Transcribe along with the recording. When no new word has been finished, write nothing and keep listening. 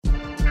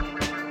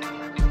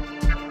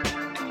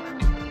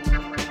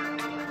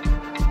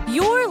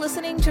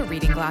listening to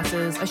Reading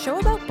Glasses, a show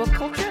about book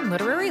culture and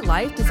literary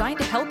life designed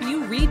to help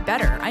you read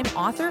better. I'm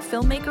author,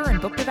 filmmaker,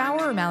 and book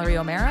devourer Mallory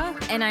O'Mara.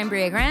 And I'm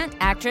Bria Grant,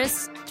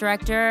 actress,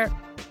 director,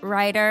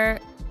 writer.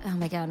 Oh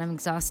my God, I'm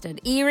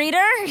exhausted.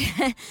 E-reader?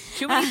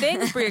 Too many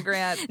things, Bria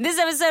Grant. This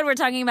episode, we're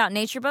talking about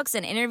nature books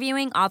and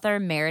interviewing author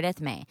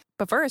Meredith May.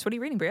 But first, what are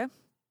you reading, Bria? I'm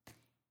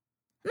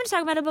going to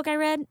talk about a book I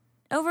read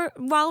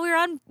while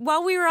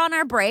we were on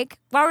our break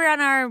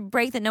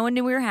that no one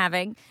knew we were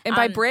having. And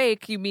by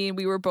break, you mean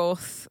we were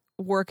both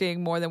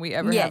working more than we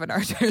ever have in our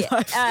entire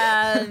lives.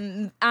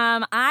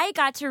 I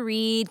got to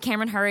read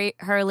Cameron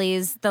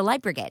Hurley's The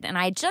Light Brigade, and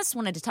I just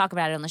wanted to talk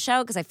about it on the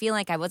show because I feel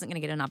like I wasn't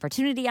going to get an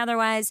opportunity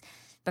otherwise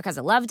because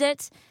I loved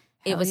it.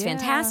 It was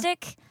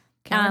fantastic.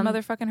 Cameron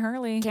motherfucking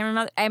Hurley.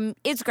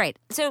 It's great.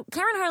 So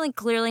Cameron Hurley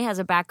clearly has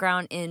a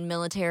background in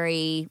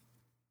military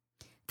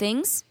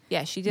things.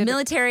 Yeah, she did.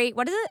 Military,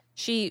 what is it?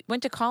 She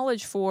went to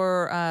college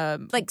for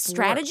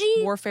strategy?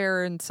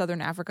 Warfare in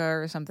Southern Africa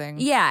or something.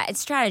 Yeah, it's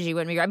strategy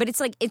wouldn't be right. But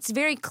it's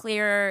very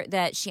clear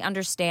that she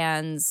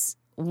understands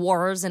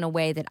wars in a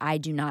way that I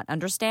do not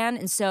understand.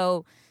 And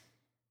so,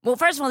 well,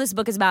 first of all, this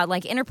book is about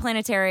like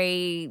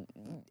interplanetary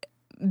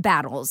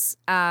battles.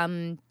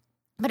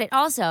 But it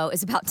also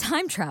is about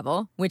time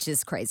travel, which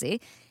is crazy.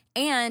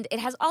 And it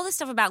has all this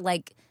stuff about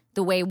like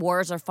the way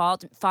wars are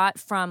fought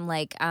from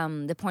like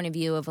the point of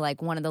view of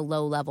like one of the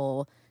low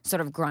level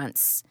sort of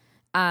grunts,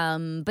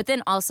 but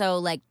then also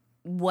like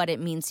what it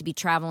means to be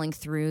traveling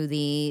through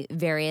the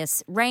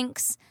various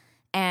ranks.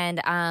 And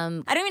I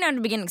don't even know how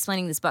to begin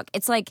explaining this book.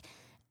 It's like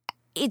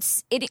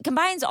it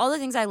combines all the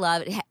things I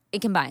love.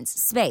 It combines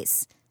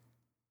space,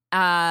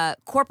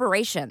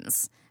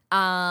 corporations,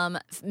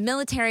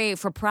 military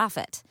for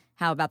profit.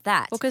 How about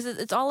that? Well, because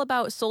it's all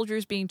about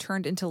soldiers being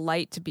turned into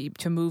light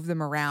to move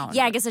them around.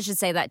 Yeah, I guess I should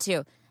say that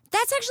too.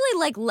 That's actually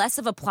like less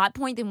of a plot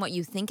point than what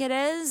you think it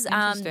is.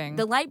 Interesting.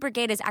 The Light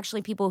Brigade is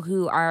actually people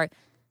who are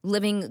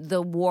living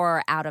the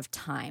war out of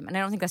time, and I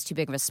don't think that's too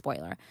big of a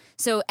spoiler.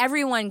 So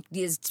everyone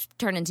is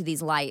turned into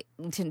these like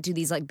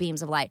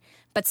beams of light,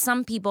 but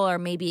some people are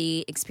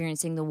maybe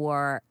experiencing the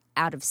war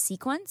out So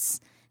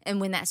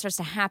when that starts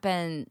to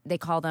happen, they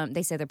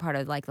say they're part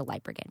of like the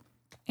Light Brigade.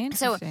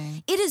 So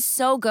it is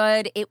so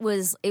good. It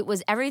was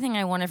everything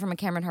I wanted from a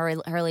Cameron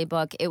Hurley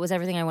book. It was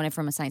everything I wanted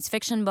from a science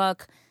fiction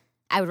book.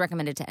 I would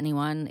recommend it to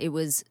anyone. It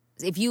was,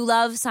 if you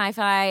love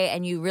sci-fi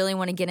and you really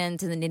want to get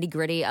into the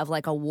nitty-gritty of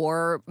like a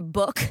war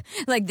book,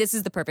 like this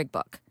is the perfect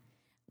book.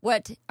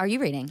 What are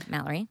you reading,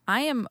 Mallory?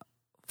 I am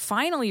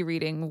finally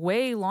reading,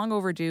 way long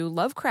overdue,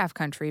 Lovecraft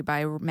Country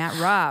by Matt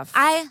Ruff.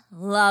 I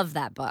love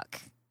that book.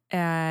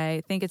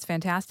 I think it's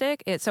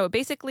fantastic. It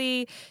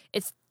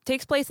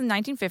takes place in the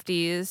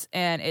 1950s,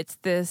 and it's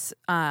this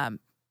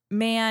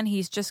man.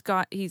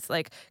 He's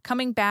like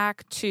coming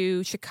back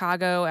to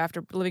Chicago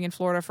after living in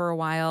Florida for a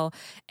while,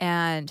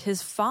 and he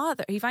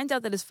finds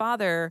out that his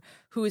father,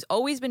 who has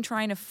always been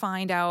trying to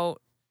find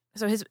out,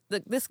 so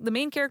the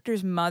main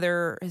character's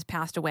mother has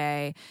passed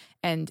away,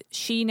 and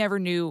she never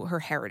knew her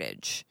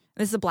heritage.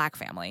 This is a black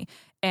family,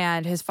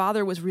 and his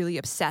father was really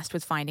obsessed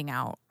with finding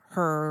out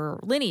her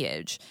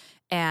lineage.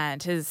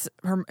 And his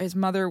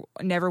mother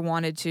never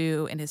wanted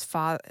to, and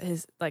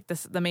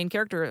the main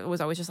character was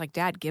always just like,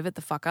 Dad, give it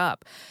the fuck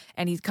up.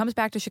 And he comes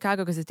back to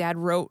Chicago because his dad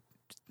wrote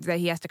that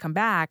he has to come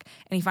back,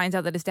 and he finds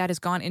out that his dad has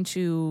gone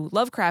into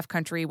Lovecraft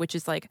Country, which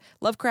is like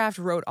Lovecraft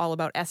wrote all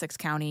about Essex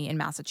County in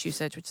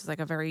Massachusetts, which is like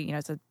a very,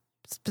 it's a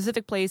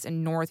specific place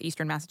in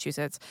northeastern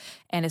Massachusetts.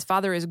 And his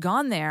father has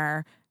gone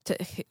there to,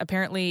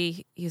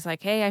 apparently he's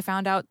like, hey, I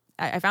found out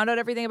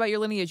everything about your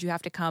lineage. You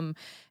have to come.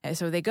 And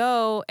so they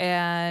go,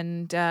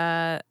 and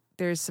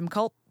there's some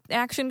cult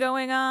action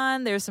going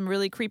on. There's some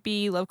really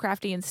creepy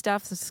Lovecraftian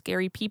stuff, some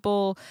scary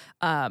people,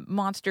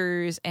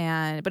 monsters,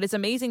 but it's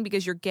amazing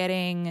because you're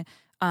getting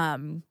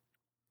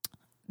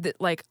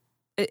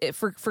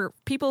for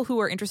people who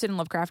are interested in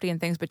Lovecraftian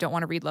things but don't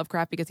want to read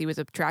Lovecraft because he was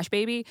a trash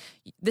baby,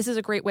 this is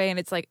a great way, and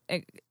it's like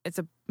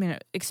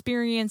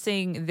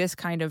experiencing this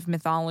kind of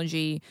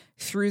mythology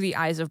through the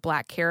eyes of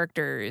black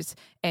characters,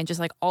 and just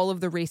like all of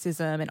the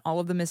racism and all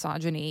of the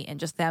misogyny and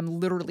just them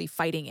literally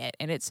fighting it,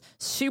 and it's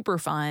super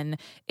fun.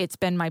 It's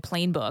been my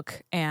plain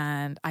book,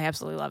 and I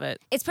absolutely love it.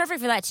 It's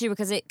perfect for that too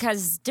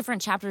because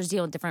different chapters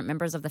deal with different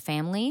members of the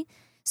family.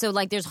 So,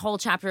 like, there's whole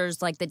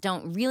chapters, like, that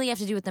don't really have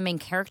to do with the main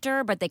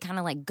character, but they kind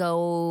of, like,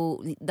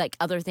 go, like,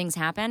 other things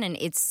happen. And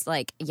it's,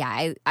 like,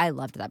 yeah, I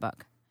loved that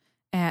book.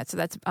 So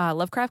that's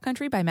Lovecraft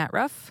Country by Matt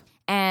Ruff.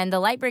 And The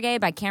Light Brigade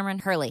by Cameron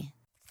Hurley.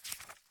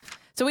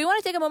 So we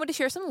want to take a moment to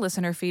share some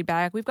listener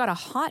feedback. We've got a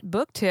hot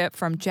book tip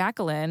from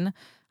Jacqueline.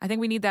 I think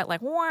we need that,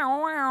 like,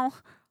 wow, wow,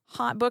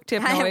 hot book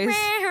tip noise.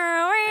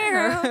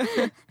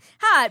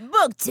 Hot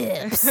book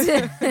tips.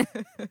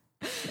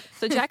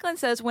 So Jacqueline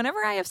says,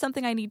 whenever I have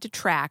something I need to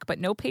track, but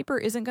no paper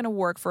isn't going to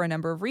work for a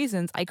number of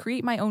reasons, I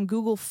create my own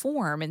Google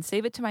form and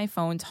save it to my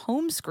phone's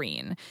home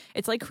screen.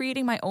 It's like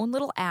creating my own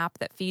little app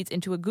that feeds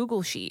into a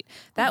Google sheet.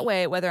 That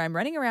way, whether I'm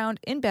running around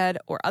in bed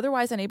or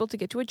otherwise unable to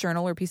get to a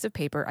journal or piece of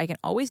paper, I can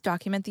always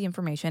document the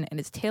information and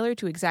it's tailored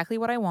to exactly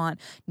what I want.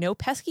 No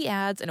pesky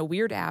ads and a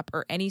weird app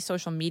or any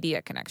social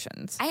media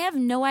connections. I have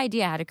no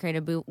idea how to create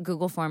a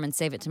Google form and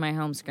save it to my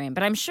home screen,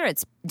 but I'm sure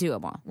it's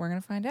doable. We're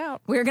going to find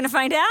out. We're going to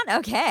find out?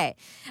 Okay.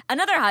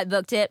 Another hot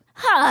book tip.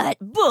 Hot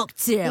book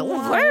tip.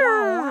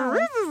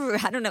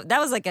 I don't know. That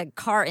was like a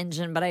car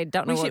engine, but I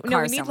don't know what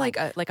car we need like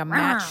a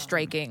match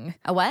striking.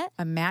 A what?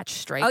 A match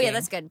striking. Oh, yeah,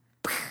 that's good.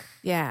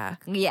 Yeah.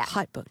 Yeah.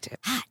 Hot book tip.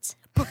 Hot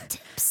book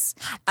tips.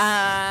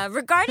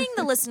 Regarding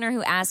the listener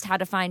who asked how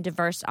to find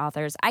diverse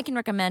authors, I can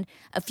recommend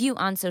a few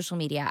on social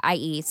media,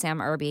 i.e.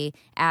 Sam Irby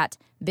at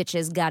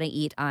Bitches Gotta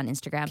Eat on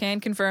Instagram. Can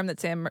confirm that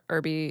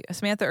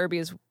Samantha Irby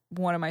is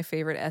one of my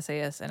favorite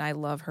essayists, and I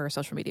love her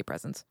social media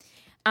presence.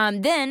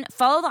 Then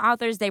follow the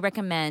authors they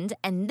recommend,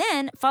 and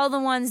then follow the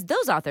ones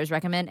those authors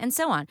recommend, and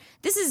so on.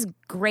 This is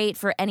great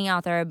for any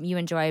author you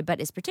enjoy,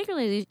 but is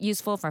particularly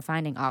useful for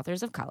finding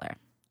authors of color.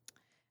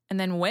 And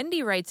then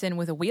Wendy writes in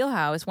with a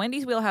wheelhouse.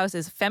 Wendy's wheelhouse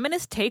is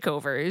feminist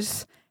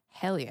takeovers.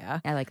 Hell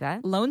yeah. I like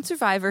that. Lone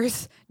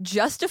survivors,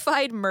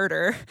 justified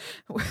murder.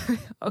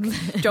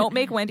 Okay, don't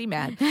make Wendy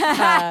mad.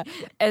 And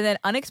then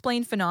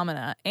unexplained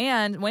phenomena.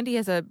 And Wendy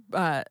has a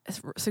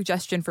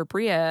suggestion for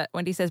Bria.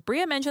 Wendy says,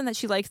 Bria mentioned that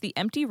she likes the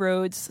empty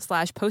roads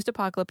 /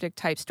 post-apocalyptic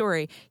type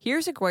story.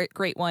 Here's a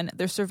great one.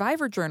 The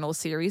Survivor Journal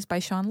series by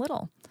Sean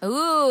Little.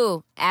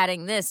 Ooh,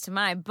 adding this to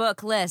my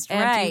book list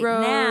empty right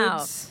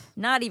roads.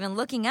 now. Not even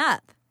looking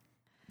up.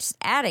 Just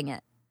adding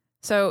it.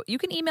 So you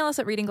can email us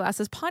at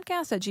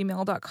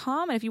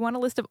readingglassespodcast@gmail.com. And if you want a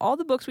list of all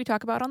the books we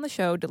talk about on the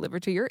show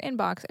delivered to your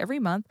inbox every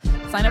month,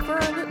 sign up for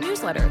our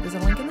newsletter. There's a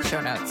link in the show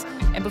notes.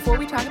 And before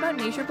we talk about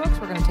nature books,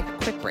 we're going to take a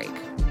quick break.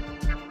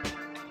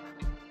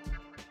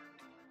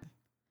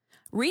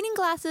 Reading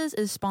Glasses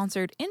is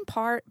sponsored in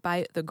part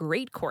by The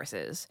Great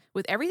Courses.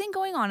 With everything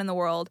going on in the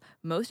world,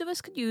 most of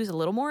us could use a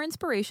little more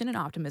inspiration and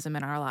optimism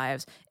in our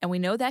lives. And we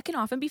know that can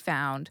often be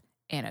found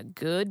in a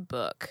good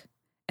book.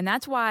 And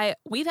that's why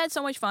we've had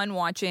so much fun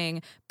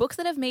watching books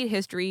that have made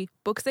history,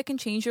 books that can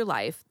change your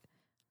life.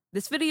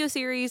 This video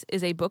series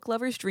is a book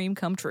lover's dream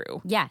come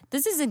true. Yeah,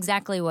 this is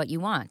exactly what you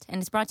want. And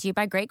it's brought to you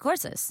by Great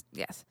Courses.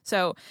 Yes.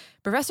 So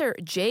Professor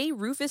J.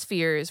 Rufus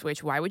Fears,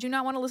 which why would you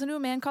not want to listen to a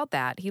man called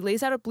that? He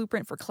lays out a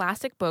blueprint for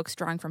classic books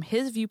drawing from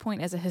his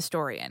viewpoint as a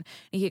historian.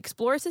 And he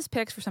explores his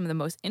picks for some of the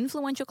most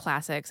influential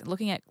classics,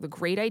 looking at the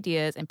great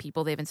ideas and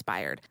people they've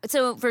inspired.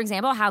 So, for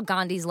example, how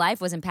Gandhi's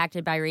life was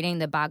impacted by reading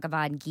the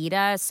Bhagavad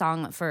Gita,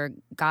 Song for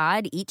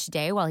God, each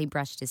day while he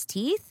brushed his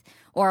teeth.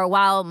 Or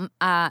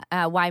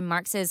why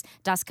Marx's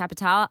Das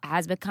Kapital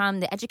has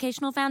become the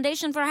educational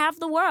foundation for half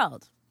the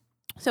world.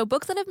 So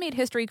Books That Have Made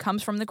History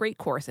comes from The Great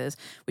Courses,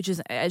 which is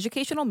an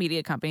educational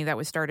media company that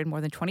was started more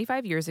than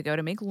 25 years ago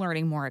to make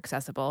learning more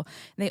accessible.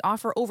 And they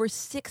offer over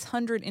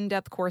 600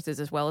 in-depth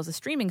courses as well as a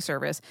streaming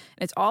service.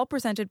 And it's all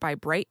presented by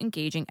bright,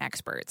 engaging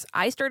experts.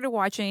 I started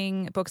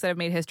watching Books That Have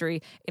Made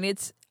History, and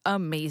it's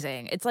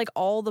amazing. It's like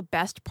all the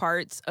best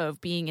parts of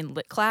being in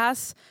lit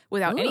class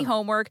without any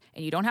homework,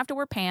 and you don't have to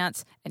wear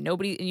pants, and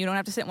you don't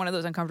have to sit in one of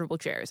those uncomfortable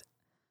chairs.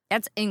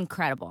 That's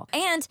incredible.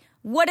 And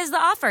what is the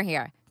offer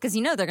here? Because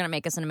you know they're going to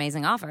make us an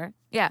amazing offer.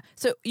 Yeah.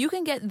 So you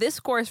can get this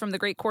course from The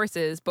Great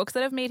Courses, Books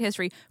That Have Made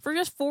History, for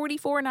just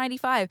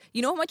 $44.95.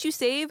 You know how much you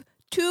save?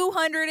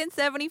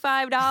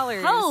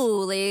 $275.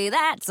 Holy,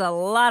 that's a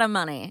lot of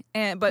money.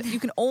 But you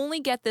can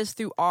only get this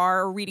through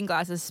our Reading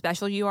Glasses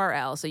special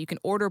URL. So you can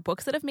order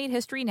Books That Have Made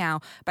History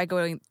now by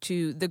going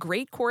to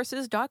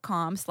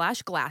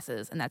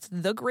thegreatcourses.com/glasses. And that's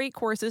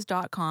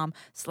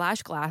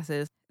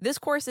thegreatcourses.com/glasses. This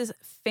course is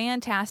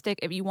fantastic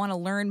if you want to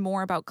learn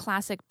more about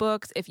classic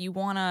books, if you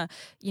want to,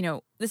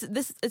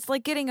 this it's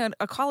like getting a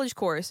college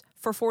course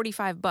for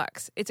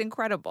 $45. It's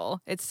incredible.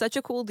 It's such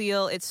a cool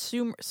deal. It's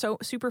so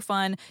super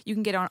fun. You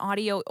can get it on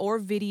audio or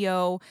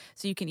video,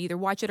 so you can either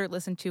watch it or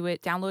listen to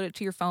it, download it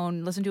to your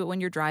phone, listen to it when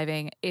you're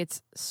driving.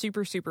 It's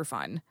super, super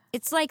fun.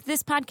 It's like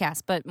this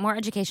podcast, but more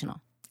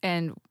educational.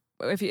 And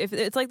if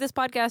it's like this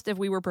podcast, if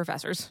we were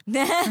professors.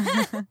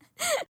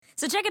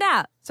 So check it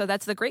out. So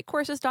that's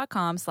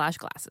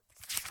thegreatcourses.com/glasses.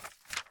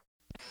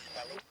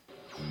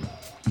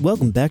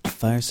 Welcome back to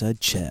Fireside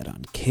Chat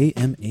on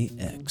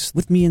KMAX.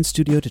 With me in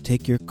studio to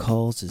take your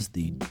calls is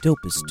the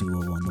dopest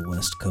duo on the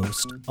West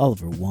Coast,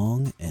 Oliver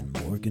Wong and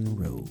Morgan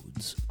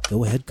Rhodes.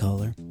 Go ahead,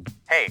 caller.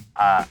 Hey,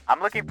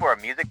 I'm looking for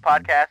a music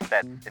podcast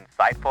that's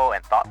insightful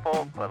and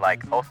thoughtful, but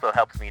also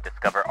helps me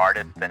discover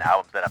artists and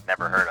albums that I've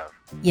never heard of.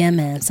 Yeah,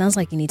 man. Sounds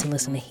like you need to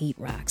listen to Heat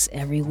Rocks.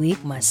 Every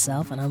week,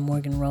 myself, and I'm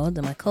Morgan Rhodes,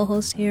 and my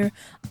co-host here,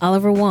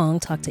 Oliver Wong,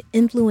 talk to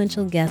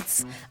influential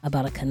guests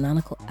about a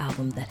canonical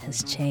album that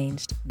has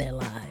changed their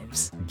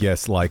lives.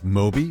 Guests like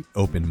Moby,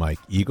 Open Mike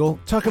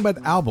Eagle, talk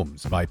about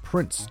albums by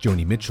Prince,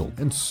 Joni Mitchell,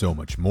 and so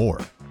much more.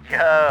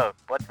 Yo,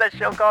 what's that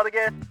show called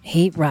again?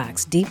 Heat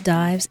Rocks, deep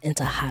dives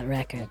into hot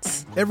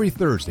records. Every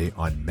Thursday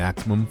on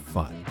Maximum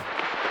Fun.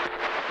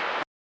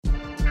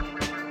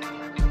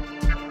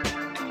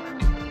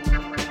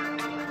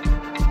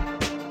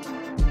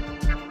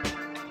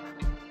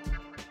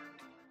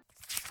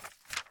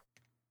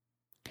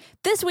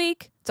 this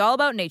week, it's all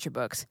about nature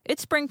books.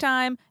 It's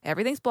springtime.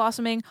 Everything's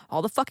blossoming.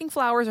 All the fucking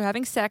flowers are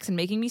having sex and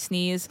making me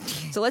sneeze.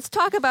 So let's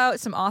talk about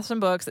some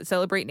awesome books that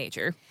celebrate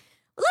nature.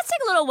 Let's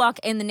take a little walk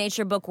in the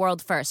nature book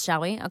world first,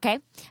 shall we? Okay.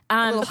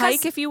 A little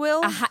hike, if you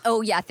will.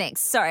 Oh, yeah, thanks.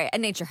 Sorry, a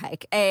nature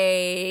hike.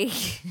 A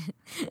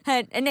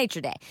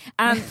nature day.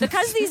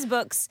 Because these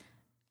books,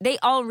 they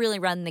all really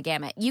run the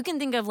gamut. You can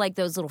think of like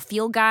those little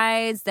field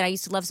guides that I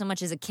used to love so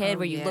much as a kid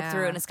where you look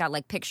through and it's got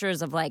like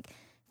pictures of like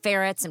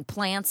ferrets and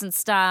plants and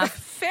stuff.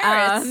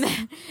 Ferrets?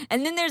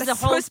 And then there's That's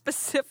the whole... so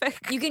specific.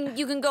 You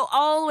can go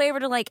all the way over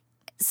to like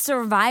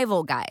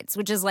survival guides,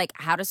 which is like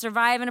how to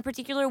survive in a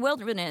particular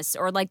wilderness,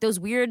 or like those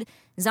weird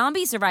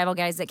zombie survival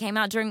guides that came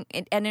out during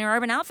in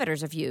Urban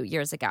Outfitters a few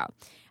years ago.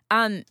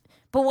 But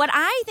what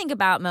I think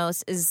about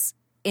most is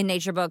in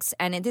nature books,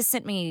 and this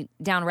sent me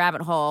down a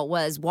rabbit hole,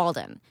 was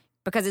Walden.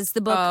 Because it's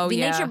the book,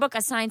 nature book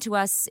assigned to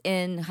us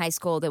in high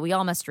school that we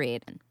all must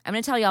read. I'm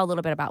going to tell you all a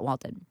little bit about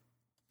Walden.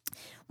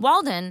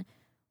 Walden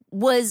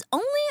was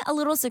only a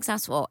little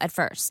successful at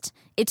first.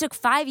 It took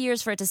 5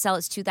 years for it to sell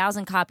its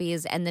 2,000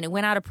 copies, and then it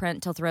went out of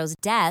print till Thoreau's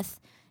death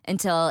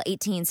until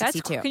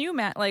 1862. Can you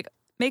imagine? Like,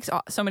 makes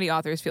so many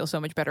authors feel so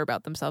much better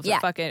about themselves. Yeah.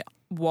 Fucking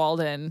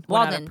Walden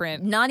went out of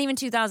print. Not even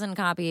 2,000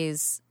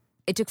 copies.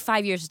 It took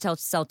 5 years to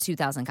sell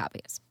 2,000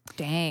 copies.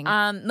 Dang.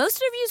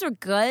 Most reviews were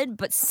good,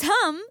 but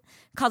some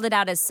called it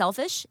out as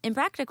selfish,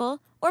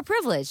 impractical, or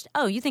privileged.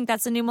 Oh, you think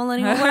that's a new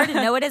millennial word?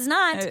 No, it is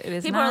not. It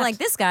is People not. are like,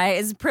 this guy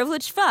is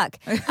privileged fuck.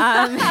 But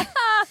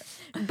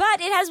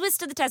it has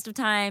withstood the test of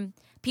time.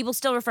 People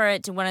still refer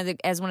it to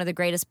as one of the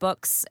greatest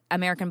books,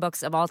 American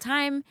books of all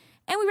time.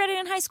 And we read it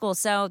in high school,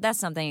 so that's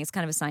something. It's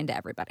kind of assigned to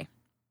everybody.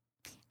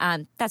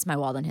 That's my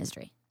Walden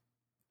history.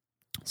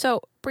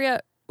 So,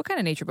 Bria, what kind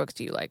of nature books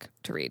do you like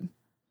to read?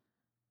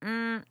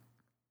 I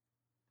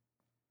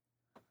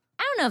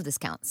don't know if this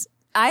counts.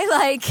 I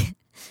like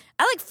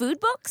food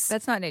books.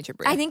 That's not nature,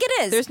 Bria. I think it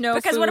is. There's no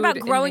because what about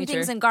food in growing nature?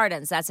 things in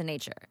gardens? That's a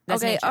nature.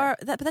 That's nature.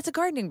 But that's a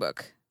gardening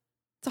book.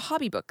 It's a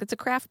hobby book. It's a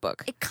craft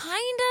book. It kind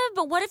of,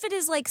 but what if it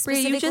is like Bria,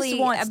 specifically you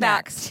just want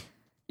about snacks.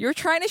 You're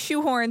trying to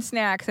shoehorn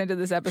snacks into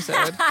this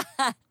episode.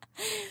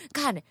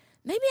 God,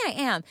 maybe I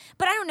am,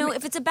 but I don't know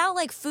if it's about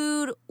like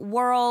food,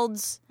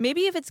 worlds.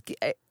 Maybe if it's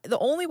the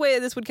only way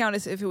this would count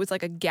is if it was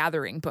like a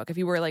gathering book. If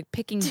you were like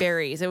picking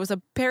berries, it was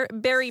a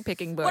berry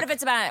picking book. What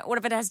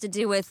if it has to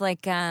do with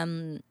like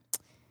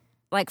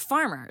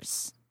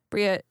farmers?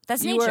 Bria,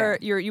 that's you nature.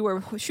 You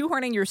were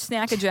shoehorning your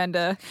snack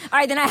agenda. All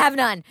right, then I have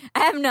none.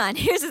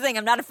 Here's the thing: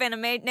 I'm not a fan of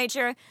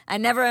nature. I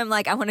never am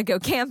like I want to go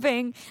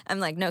camping.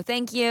 I'm like, no,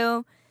 thank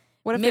you.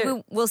 What if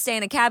maybe we'll stay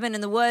in a cabin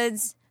in the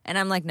woods? And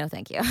I'm like, no,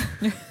 thank you.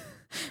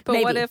 But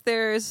maybe. What if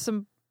there's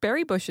some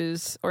berry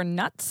bushes or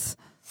nuts?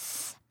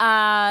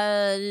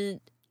 Then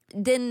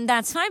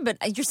that's fine.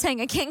 But you're saying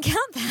I can't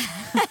count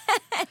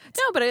that.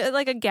 No, but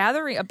like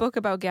a book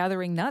about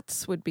gathering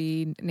nuts would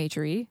be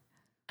nature-y.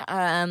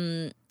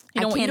 I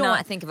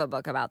cannot think of a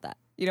book about that.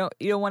 You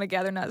don't want to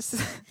gather nuts.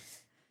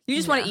 You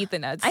just want to eat the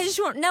nuts. I just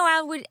want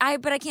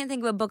but I can't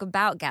think of a book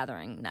about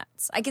gathering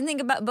nuts. I can think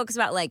about books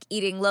about like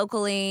eating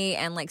locally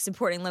and like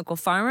supporting local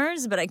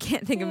farmers, but I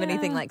can't think of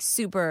anything like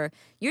super.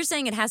 You're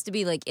saying it has to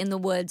be like in the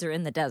woods or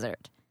in the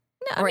desert.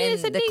 No, or I mean, in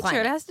it's in the nature.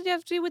 climate. It has to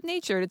have to do with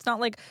nature. It's not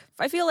like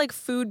I feel like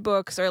food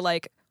books are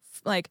like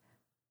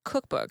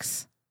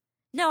cookbooks.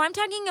 No, I'm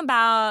talking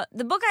about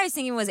the book I was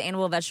thinking was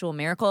Animal Vegetable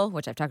Miracle,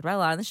 which I've talked about a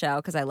lot on the show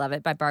because I love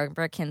it, by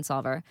Barbara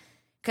Kinsolver.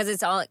 Because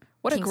it's all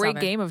what a great Kingsolver.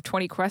 game of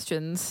 20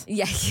 questions.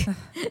 Yeah.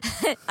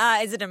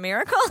 Is it a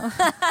miracle?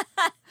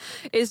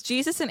 Is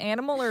Jesus an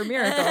animal or a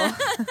miracle?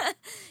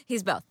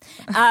 He's both.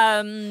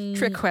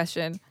 Trick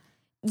question.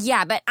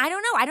 Yeah, but I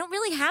don't know. I don't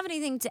really have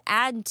anything to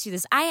add to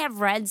this. I have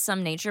read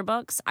some nature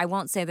books. I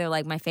won't say they're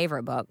like my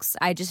favorite books.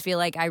 I just feel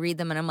like I read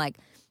them and I'm like,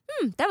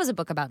 that was a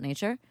book about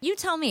nature. You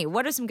tell me,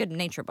 what are some good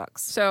nature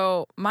books?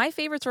 So my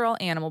favorites are all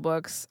animal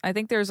books. I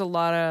think there's a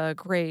lot of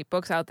great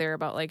books out there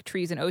about like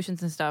trees and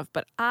oceans and stuff,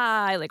 but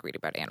I like reading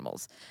about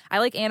animals. I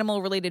like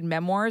animal-related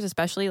memoirs,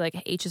 especially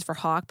like H is for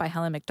Hawk by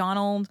Helen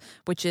MacDonald,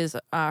 which is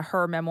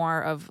her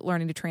memoir of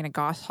learning to train a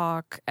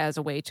goshawk as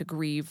a way to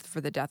grieve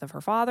for the death of her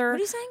father. What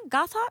are you saying?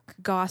 Goshawk?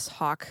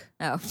 Goshawk.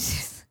 Oh.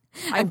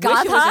 I wish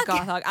it was a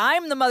gothawk.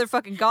 I'm the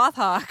motherfucking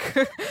gothawk.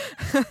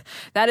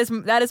 That's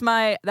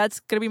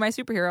gonna be my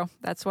superhero.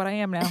 That's what I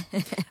am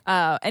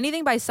now.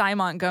 Anything by Cy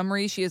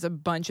Montgomery. She has a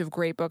bunch of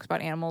great books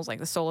about animals, like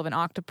The Soul of an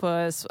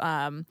Octopus,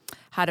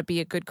 How to Be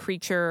a Good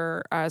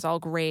Creature is all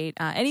great.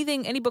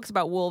 Any books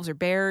about wolves or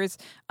bears.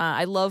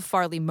 I love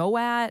Farley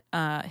Mowat.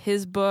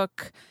 His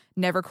book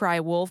Never Cry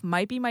Wolf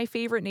might be my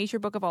favorite nature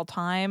book of all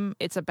time.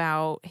 It's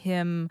about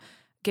him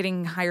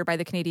getting hired by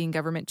the Canadian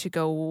government to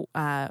go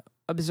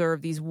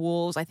observe these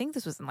wolves. I think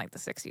this was in like the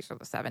 60s or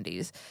the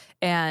 70s.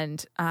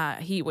 And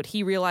what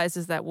he realized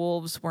is that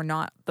wolves were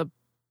not the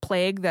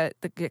plague that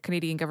the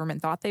Canadian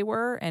government thought they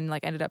were, and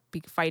like ended up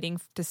fighting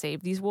to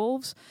save these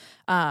wolves.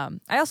 I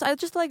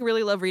just like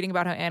really love reading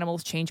about how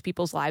animals change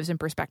people's lives and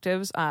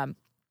perspectives.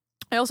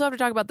 I also have to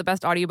talk about the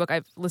best audiobook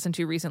I've listened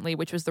to recently,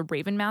 which was The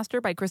Raven Master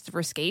by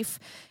Christopher Scaife.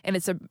 And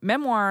it's a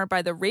memoir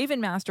by the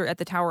Raven Master at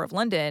the Tower of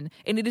London.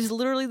 And it is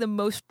literally the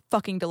most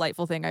fucking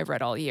delightful thing I've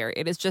read all year.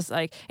 It is just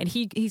like, and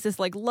he's this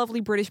like lovely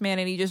British man,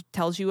 and he just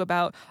tells you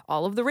about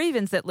all of the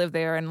ravens that live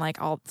there and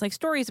like all like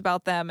stories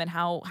about them and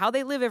how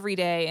they live every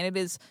day. And it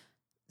is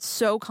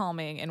so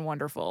calming and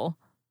wonderful.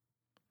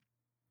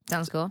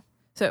 Sounds cool.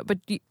 So, but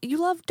you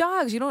love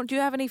dogs. Do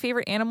you have any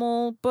favorite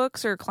animal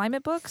books or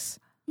climate books?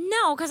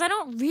 No, because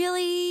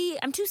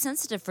I'm too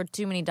sensitive for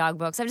too many dog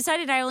books. I've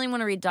decided I only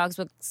want to read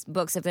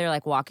books if they're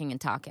like walking and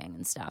talking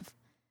and stuff.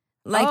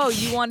 Like,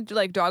 you want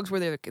like dogs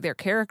where they're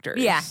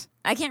characters. Yeah.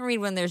 I can't read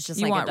when there's just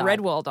you like want a dog.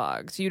 Redwall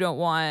dogs. You don't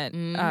want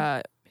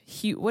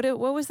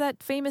what was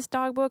that famous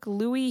dog book?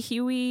 Louis,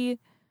 Huey,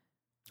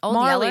 Old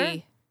Marley.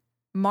 Yeller?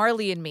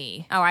 Marley and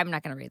Me. Oh, I'm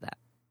not going to read that.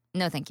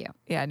 No, thank you.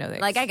 Yeah, no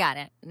thanks. Like, I got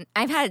it.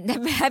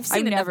 I've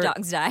seen enough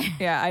dogs die.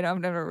 Yeah, I've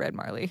never read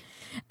Marley.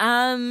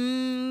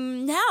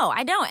 No,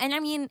 I don't. And I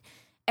mean,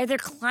 are there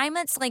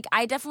climates? Like,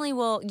 I definitely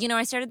will. You know,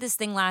 I started this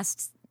thing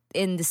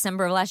in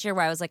December of last year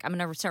where I was like, I'm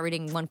going to start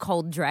reading one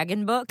Cold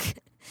Dragon book,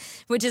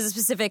 which is a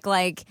specific,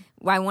 like,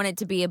 I want it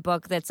to be a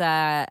book that's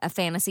a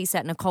fantasy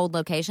set in a cold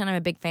location. I'm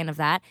a big fan of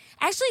that.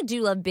 I actually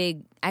do love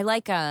I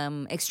like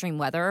extreme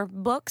weather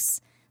books,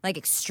 like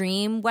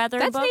extreme weather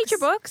books. That's nature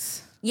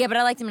books. Yeah, but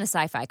I like them in a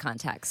sci-fi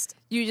context.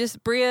 You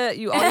just, Bria, all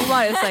you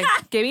want is like,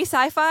 give me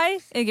sci-fi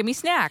and give me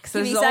snacks.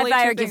 Give me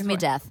sci-fi or give me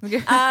death. It's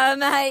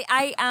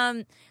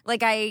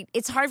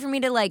hard for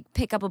me to like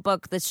pick up a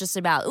book that's just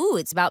about, I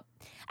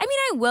mean,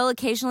 I will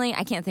occasionally,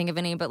 I can't think of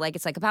any, but like,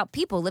 it's like about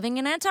people living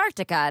in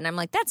Antarctica. And I'm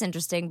like, that's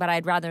interesting, but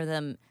I'd rather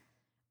them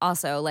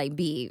also like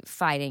be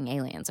fighting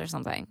aliens or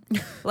something.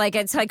 Like,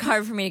 it's like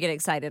hard for me to get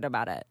excited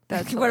about it.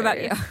 What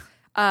about you?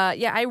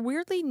 Yeah, I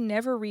weirdly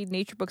never read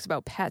nature books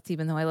about pets,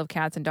 even though I love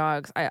cats and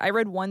dogs. I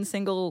read one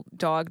single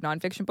dog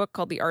nonfiction book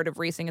called The Art of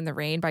Racing in the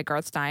Rain by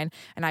Garth Stein,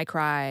 and I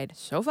cried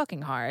so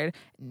fucking hard.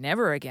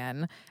 Never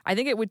again. I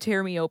think it would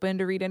tear me open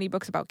to read any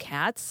books about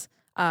cats.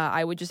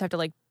 I would just have to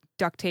like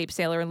duct tape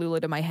Sailor and Lula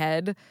to my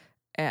head.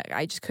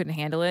 I just couldn't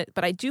handle it.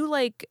 But I do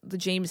like the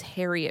James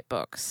Herriot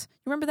books.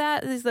 You remember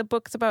that? These are the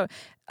books about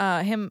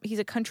him. He's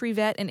a country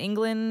vet in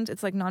England.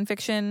 It's like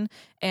nonfiction,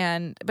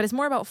 but it's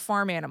more about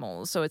farm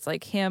animals. So it's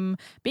like him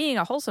being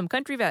a wholesome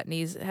country vet, and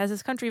has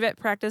his country vet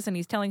practice, and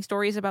he's telling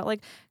stories about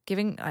like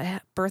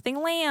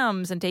birthing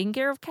lambs and taking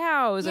care of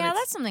cows. Yeah, and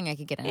that's something I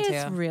could get into.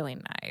 It's really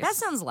nice. That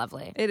sounds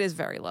lovely. It is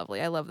very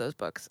lovely. I love those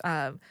books.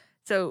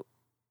 So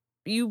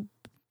you.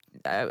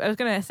 I was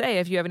going to say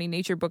if you have any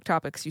nature book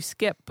topics you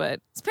skip,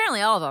 but it's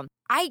apparently all of them.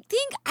 I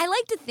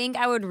like to think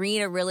I would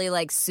read a really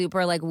like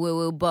super like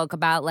woo-woo book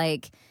about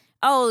like,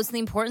 it's the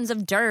importance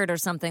of dirt or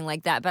something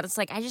like that. But it's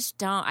like, I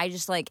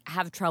just like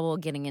have trouble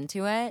getting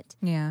into it.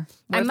 Yeah.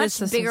 I'm much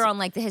bigger on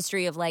like the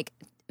history of like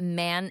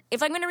man.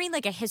 If I'm going to read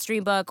like a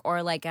history book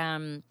or like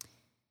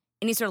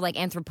any sort of like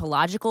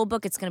anthropological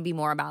book, it's going to be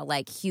more about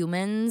like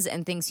humans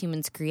and things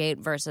humans create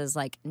versus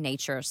like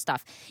nature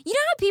stuff. You know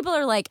how people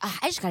are like,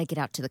 I just got to get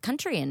out to the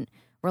country and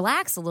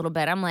relax a little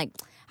bit. I'm like,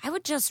 I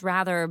would just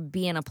rather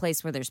be in a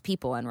place where there's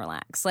people and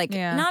relax. Like,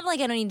 not like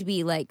I don't need to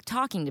be like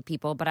talking to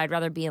people, but I'd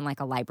rather be in like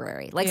a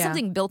library, like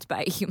something built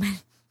by a human.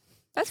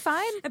 That's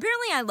fine.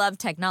 Apparently, I love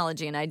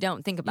technology, and I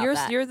don't think about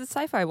that. You're the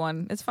sci-fi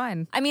one. It's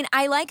fine. I mean,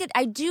 I like it.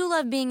 I do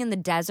love being in the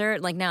desert.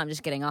 Like, now I'm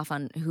just getting off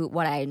on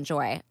what I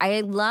enjoy.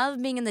 I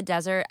love being in the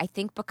desert, I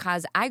think,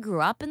 because I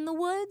grew up in the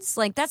woods.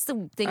 Like, that's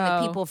the thing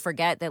that people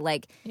forget, that,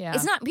 like,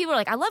 it's not, people are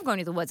like, I love going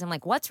to the woods. I'm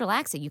like, what's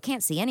relaxing? You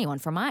can't see anyone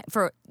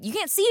you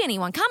can't see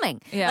anyone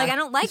coming. Yeah, like, I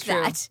don't like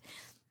that.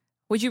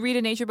 Would you read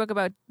a nature book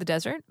about the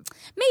desert?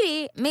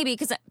 Maybe,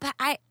 because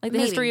I like the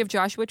history of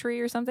Joshua Tree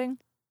or something?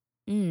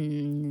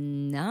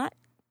 Not.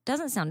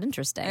 Doesn't sound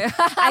interesting.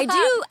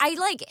 I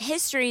like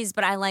histories,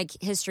 but I like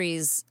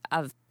histories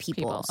of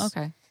peoples.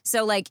 Okay.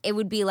 So, like, it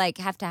would be, like,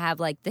 have to have,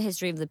 like, the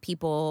history of the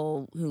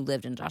people who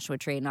lived in Joshua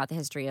Tree, not the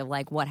history of,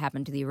 like, what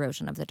happened to the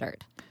erosion of the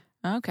dirt.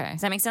 Okay.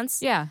 Does that make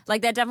sense? Yeah.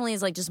 Like, that definitely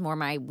is, like, just more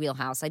my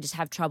wheelhouse. I just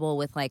have trouble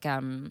with, like,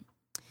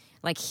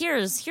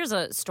 here's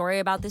a story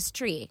about this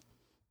tree.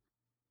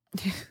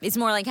 It's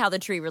more like how the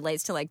tree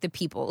relates to like the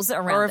peoples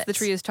around it. Or if the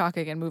tree is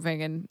talking and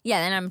moving and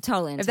then I'm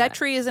totally into if that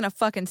tree isn't a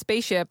fucking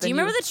spaceship. Do you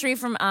remember the tree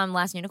from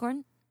Last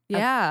Unicorn?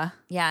 Yeah.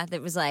 Yeah,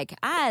 that was like,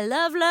 I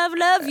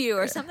love you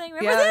or something.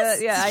 Remember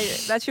this? Yeah,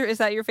 is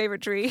that your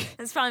favorite tree?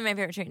 That's probably my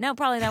favorite tree. No,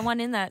 probably that one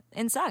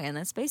in Saga, in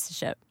that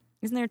spaceship.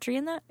 Isn't there a tree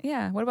in that?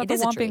 Yeah. What about the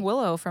Whomping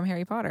Willow from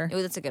Harry Potter?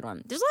 Oh, that's a good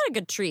one. There's a lot of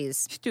good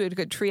trees. You should do a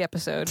good tree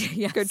episode.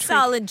 Good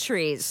solid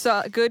trees.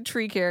 Good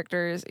tree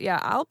characters. Yeah,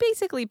 I'll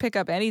basically pick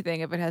up anything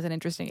if it has an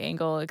interesting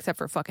angle, except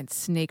for fucking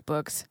snake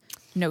books.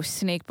 No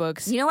snake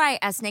books. You know why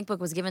a snake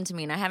book was given to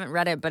me, and I haven't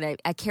read it, but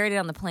I carried it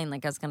on the plane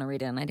like I was going to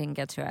read it, and I didn't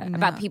get to it. No.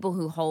 About people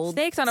who hold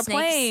snakes on a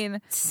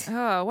plane.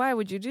 Oh, why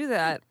would you do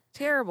that?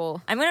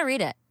 Terrible. I'm going to read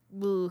it.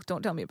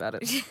 Don't tell me about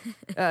it.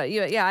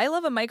 Yeah, I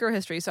love a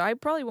microhistory, so I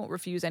probably won't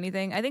refuse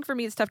anything. I think for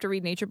me it's tough to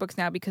read nature books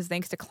now because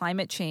thanks to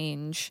climate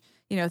change,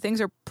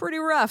 things are pretty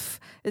rough.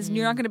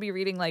 You're not going to be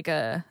reading like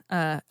a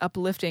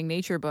uplifting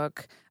nature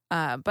book.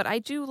 But I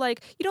do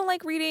like, you don't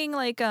like reading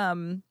like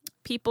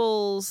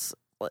people's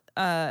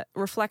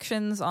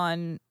reflections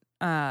on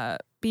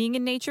being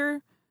in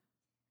nature?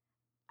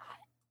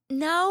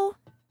 No.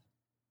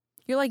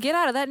 You're like, get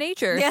out of that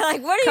nature. Yeah,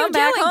 like, what are Come you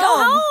back doing?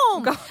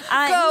 home. Go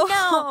home. Go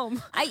no.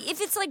 home. If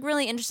it's like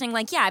really interesting,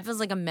 like, yeah, it feels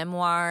like a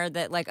memoir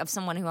that like of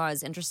someone who I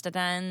was interested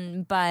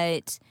in,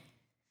 but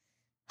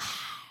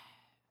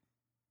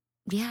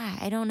yeah,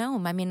 I don't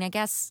know. I mean, I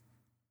guess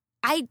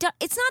I don't.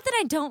 It's not that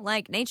I don't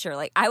like nature.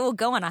 Like, I will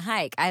go on a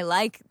hike. I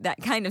like that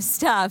kind of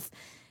stuff.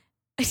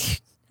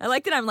 I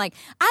like that. I'm like,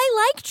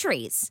 I like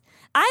trees.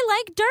 I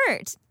like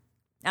dirt.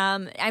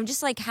 I'm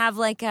just like have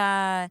like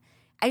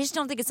I just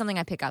don't think it's something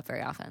I pick up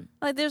very often.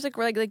 Like there's like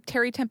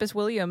Terry Tempest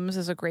Williams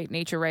is a great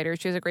nature writer.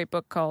 She has a great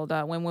book called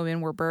When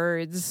Women Were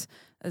Birds.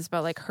 It's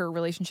about like her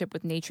relationship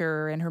with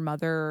nature and her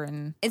mother,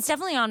 and it's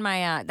definitely on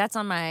my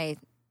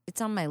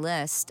it's on my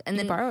list. And you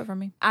then can borrow it from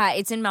me.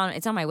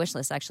 It's on my wish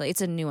list actually.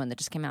 It's a new one that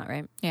just came out,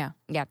 right? Yeah.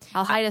 Yeah.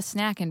 I'll hide a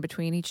snack in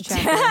between each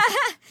chapter.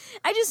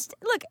 I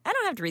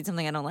don't have to read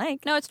something I don't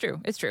like. No, it's true.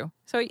 It's true.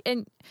 So,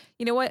 and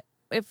you know what?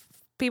 If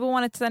people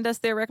want to send us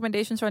their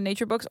recommendations for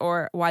nature books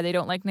or why they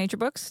don't like nature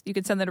books, you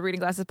can send them to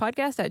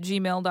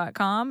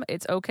readingglassespodcast@gmail.com.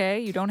 It's okay.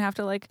 You don't have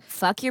to like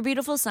fuck your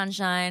beautiful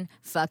sunshine,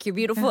 fuck your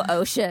beautiful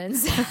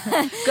oceans.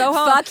 Go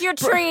home. Fuck your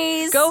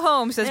trees. Go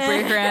home, says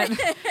Bria Grant.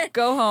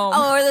 Go home.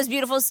 Oh, are those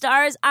beautiful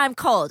stars? I'm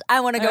cold. I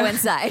want to go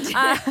inside.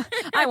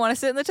 I want to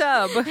sit in the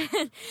tub.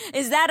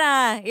 Is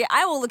that yeah,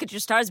 I will look at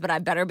your stars, but I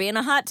better be in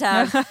a hot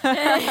tub.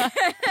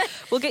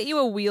 We'll get you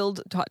a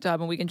wheeled hot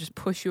tub and we can just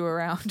push you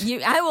around.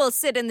 I will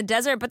sit in the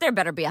desert, but there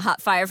better be a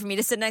hot fire for me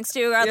to sit next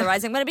to, or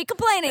otherwise I'm going to be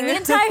complaining the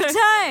entire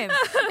time.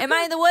 Am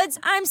I in the woods?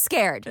 I'm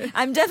scared.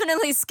 I'm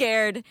definitely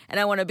scared, and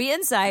I want to be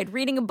inside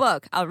reading a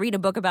book. I'll read a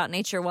book about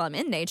nature while I'm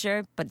in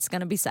nature, but it's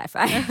going to be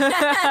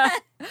sci-fi.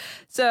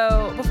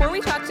 So before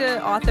we talk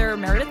to author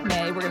Meredith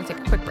May, we're going to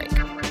take a quick break.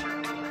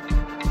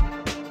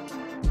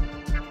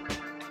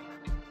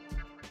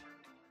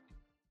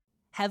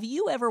 Have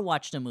you ever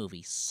watched a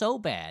movie so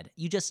bad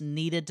you just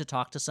needed to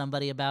talk to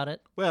somebody about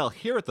it? Well,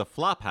 here at the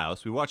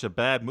Flophouse, we watch a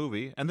bad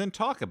movie and then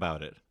talk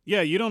about it.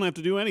 Yeah, you don't have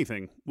to do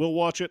anything. We'll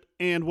watch it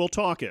and we'll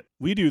talk it.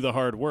 We do the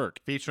hard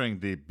work. Featuring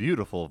the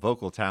beautiful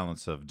vocal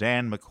talents of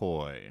Dan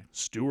McCoy,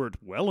 Stuart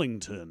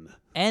Wellington,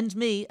 and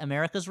me,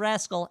 America's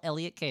Rascal,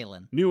 Elliot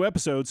Kalin. New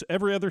episodes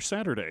every other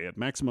Saturday at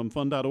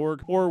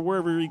MaximumFun.org or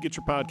wherever you get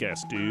your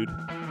podcast, dude.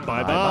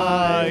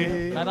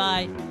 Bye-bye.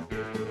 Bye-bye.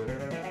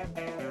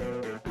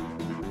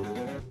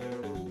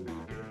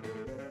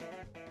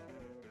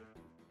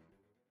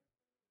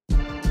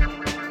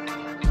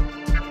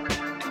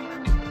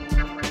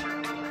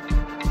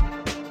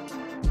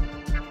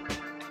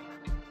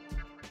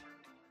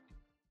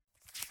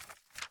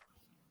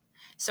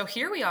 So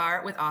here we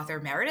are with author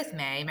Meredith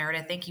May.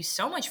 Meredith, thank you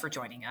so much for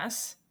joining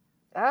us.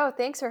 Oh,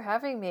 thanks for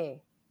having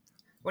me.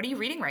 What are you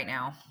reading right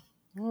now?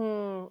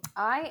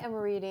 I am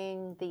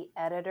reading The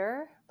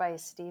Editor by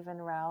Stephen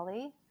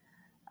Rowley.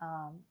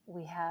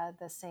 We had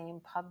the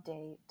same pub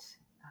date,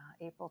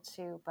 April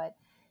 2, but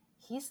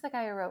he's the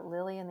guy who wrote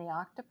Lily and the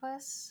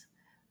Octopus.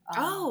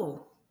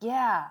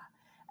 Yeah.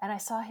 And I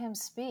saw him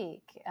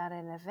speak at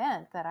an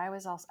event that I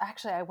was also,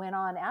 actually I went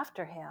on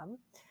after him,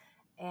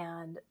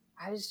 and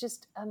I was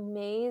just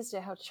amazed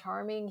at how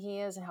charming he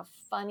is and how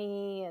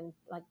funny and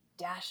like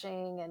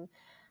dashing. And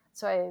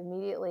so I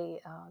immediately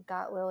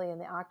got Lily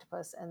and the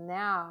Octopus. And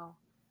now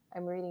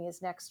I'm reading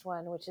his next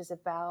one, which is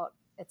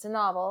it's a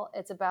novel.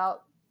 It's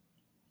about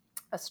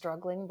a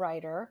struggling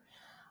writer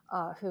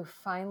who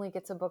finally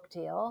gets a book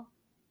deal.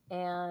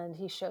 And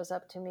he shows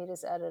up to meet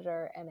his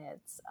editor, and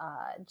it's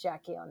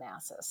Jackie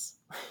Onassis.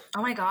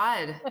 Oh my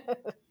God.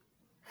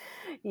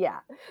 Yeah.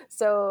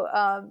 So,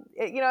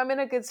 I'm in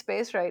a good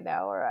space right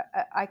now where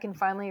I can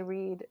finally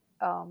read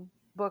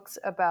books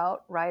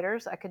about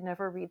writers. I could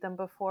never read them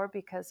before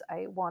because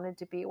I wanted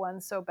to be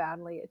one so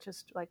badly. It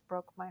just like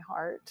broke my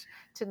heart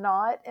to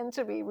not and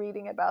to be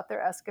reading about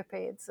their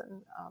escapades.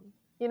 And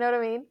you know what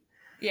I mean?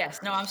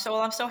 Yes. No, I'm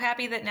so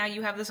happy that now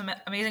you have this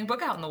amazing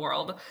book out in the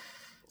world.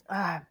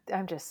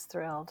 I'm just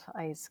thrilled.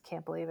 I just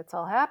can't believe it's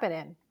all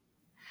happening.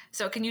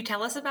 So can you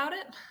tell us about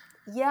it?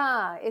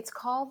 Yeah, it's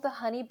called The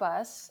Honey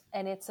Bus,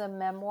 and it's a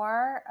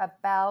memoir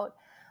about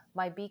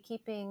my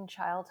beekeeping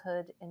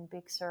childhood in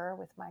Big Sur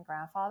with my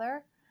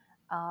grandfather.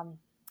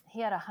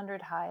 He had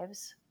 100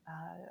 hives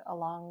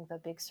along the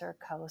Big Sur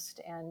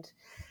coast, and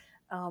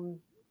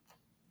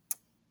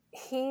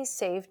he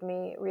saved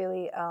me,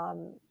 really. I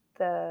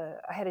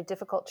had a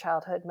difficult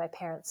childhood. My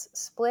parents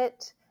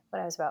split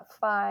when I was about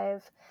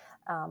 5.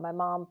 My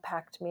mom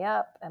packed me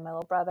up and my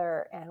little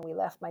brother, and we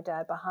left my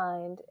dad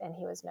behind, and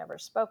he was never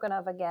spoken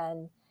of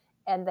again.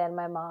 And then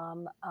my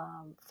mom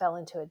fell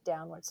into a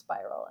downward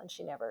spiral, and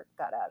she never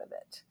got out of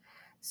it.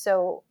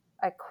 So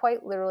I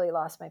quite literally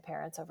lost my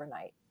parents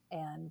overnight.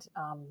 And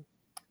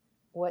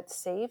what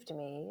saved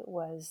me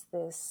was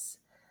this,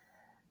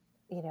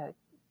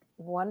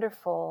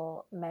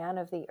 wonderful man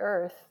of the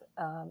earth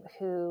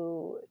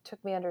who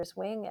took me under his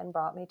wing and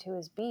brought me to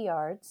his bee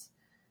yards,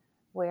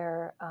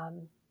 where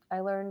I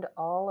learned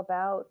all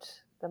about about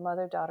the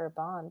mother-daughter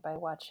bond by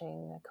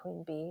watching the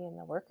queen bee and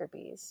the worker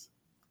bees.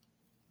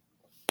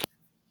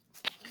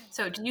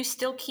 So do you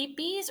still keep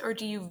bees, or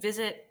did you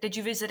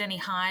visit any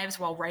hives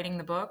while writing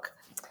the book?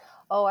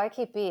 Oh, I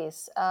keep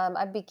bees.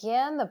 I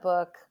began the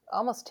book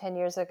almost 10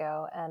 years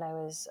ago, and I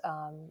was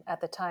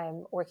at the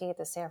time working at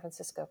the San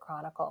Francisco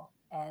Chronicle,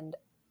 and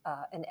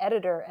an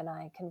editor and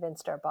I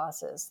convinced our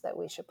bosses that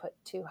we should put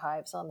 2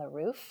 hives on the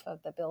roof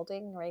of the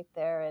building right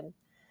there in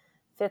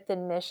 5th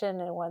and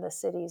Mission, in one of the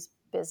city's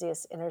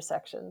busiest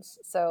intersections.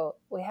 So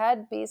we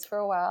had bees for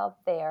a while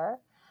there.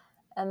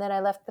 And then I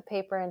left the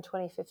paper in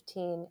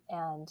 2015,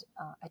 and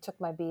I took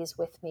my bees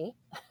with me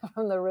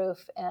from the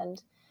roof,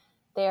 and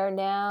they are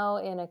now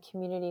in a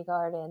community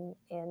garden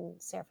in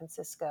San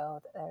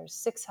Francisco. There's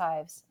 6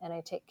 hives, and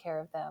I take care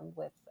of them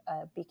with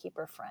a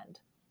beekeeper friend.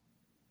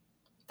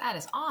 That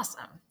is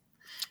awesome.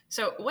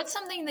 So what's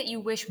something that you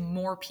wish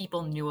more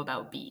people knew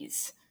about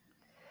bees?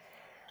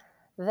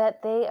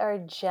 That they are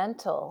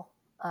gentle.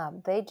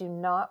 They do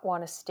not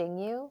want to sting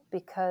you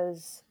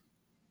because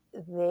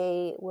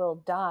they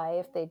will die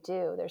if they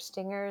do. Their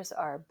stingers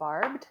are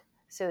barbed,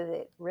 so that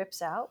it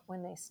rips out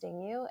when they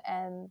sting you,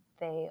 and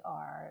they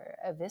are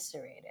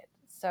eviscerated.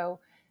 So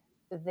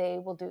they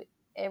will do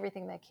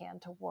everything they can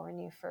to warn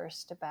you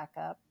first, to back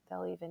up.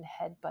 They'll even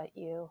headbutt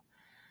you.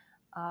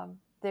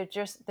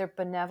 They're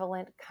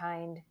benevolent,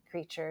 kind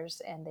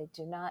creatures, and they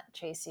do not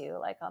chase you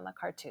like on the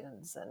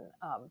cartoons.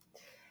 And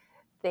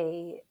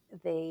they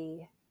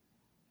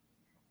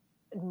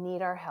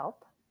need our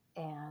help.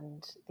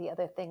 And the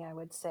other thing I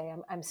would say,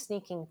 I'm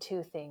sneaking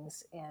 2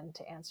 things in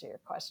to answer your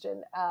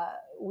question.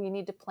 We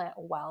need to plant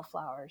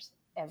wildflowers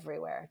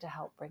everywhere to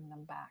help bring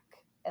them back.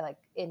 Like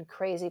in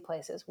crazy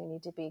places, we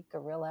need to be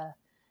guerrilla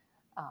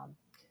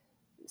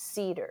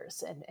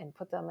seeders and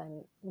put them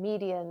in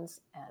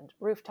medians and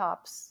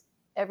rooftops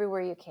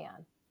everywhere you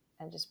can,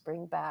 and just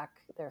bring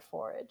back their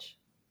forage.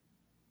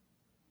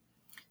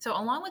 So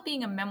along with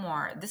being a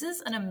memoir, this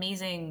is an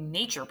amazing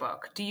nature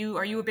book.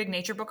 Are you a big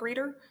nature book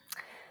reader?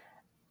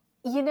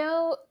 You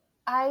know,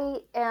 I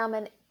am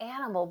an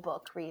animal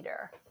book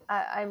reader.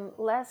 I'm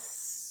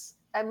less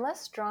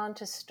drawn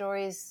to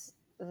stories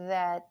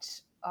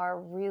that are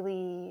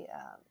really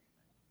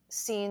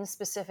scene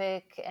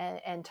specific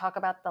and talk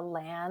about the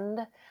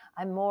land.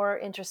 I'm more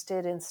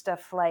interested in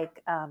stuff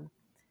like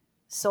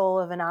Soul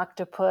of an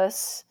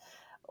Octopus,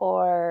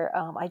 or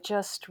I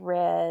just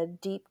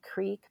read Deep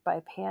Creek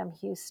by Pam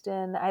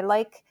Houston. I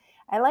like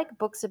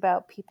books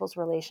about people's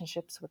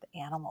relationships with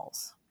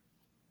animals.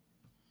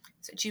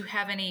 So do you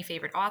have any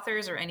favorite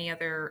authors or any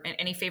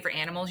favorite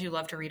animals you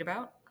love to read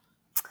about?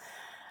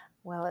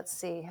 Well, let's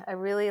see. I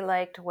really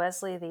liked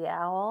Wesley the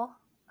Owl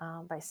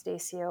by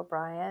Stacey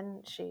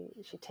O'Brien. She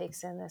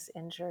takes in this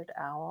injured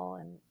owl,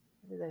 and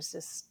there's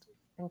this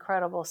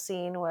incredible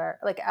scene where,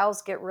 like,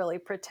 owls get really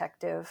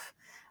protective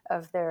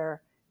of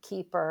their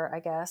keeper, I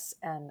guess,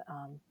 and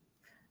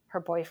her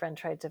boyfriend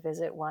tried to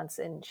visit once,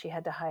 and she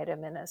had to hide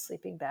him in a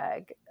sleeping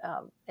bag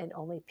and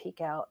only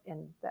peek out,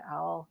 and the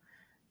owl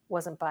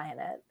wasn't buying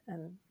it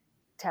and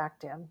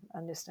attacked him.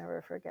 I'll just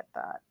never forget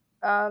that.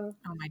 Oh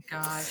my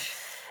gosh.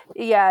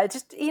 Yeah,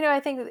 just,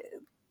 I think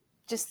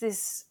just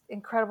these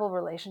incredible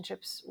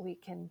relationships we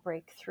can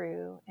break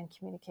through and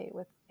communicate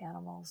with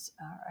animals,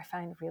 I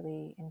find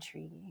really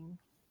intriguing.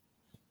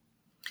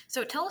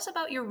 So tell us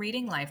about your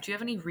reading life. Do you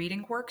have any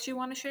reading quirks you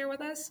want to share with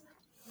us?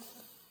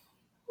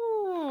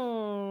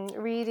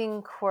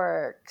 Reading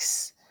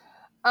quirks.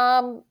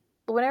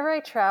 Whenever I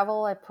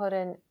travel, I put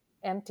an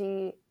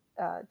empty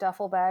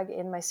duffel bag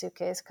in my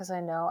suitcase because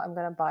I know I'm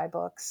going to buy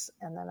books,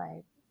 and then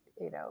I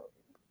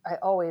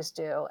always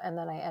do, and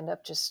then I end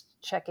up just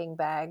checking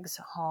bags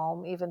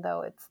home, even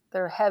though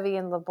they're heavy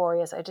and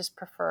laborious. I just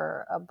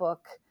prefer a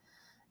book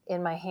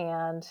in my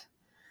hand,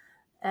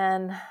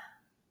 and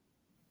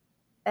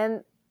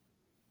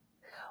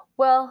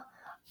well,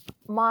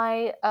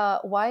 my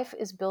wife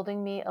is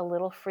building me a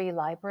little free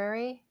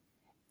library,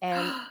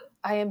 and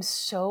I am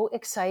so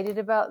excited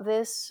about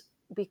this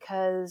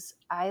because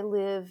I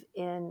live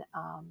in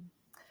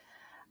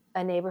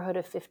a neighborhood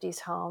of 50s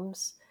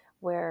homes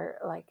where,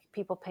 like,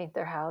 people paint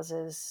their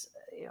houses,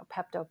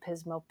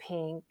 Pepto-Bismol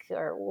pink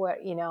or what,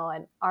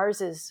 and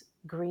ours is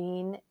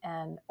green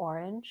and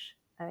orange.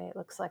 I mean, it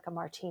looks like a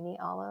martini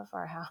olive,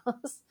 our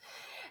house.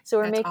 So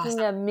we're That's making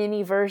awesome. a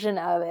mini version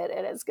of it,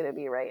 and it's going to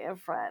be right in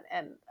front.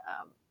 And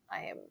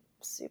I am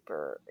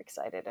super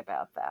excited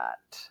about that.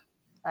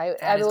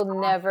 I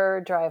will never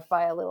drive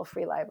by a little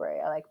free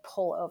library. I like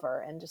pull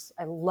over and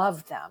I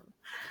love them.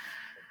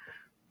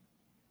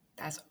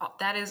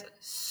 That is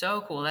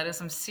so cool. That is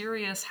some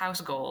serious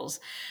house goals.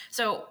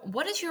 So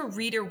what is your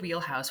reader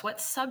wheelhouse? What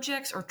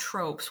subjects or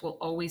tropes will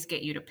always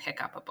get you to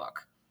pick up a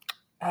book?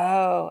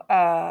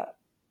 Oh,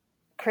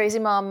 Crazy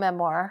Mom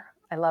memoir.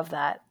 I love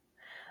that.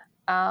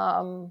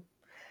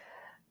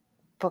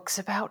 Books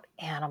about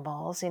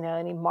animals,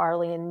 any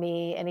Marley and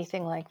Me,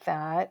 anything like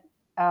that.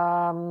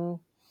 I'll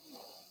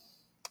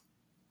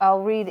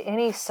read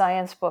any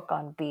science book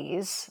on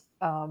bees.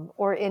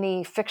 or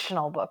any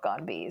fictional book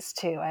on bees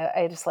too.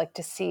 I just like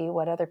to see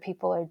what other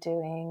people are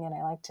doing, and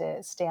I like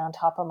to stay on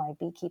top of my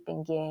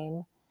beekeeping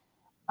game.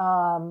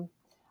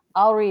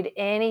 I'll read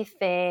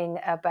anything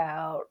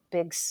about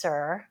Big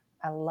Sur.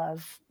 I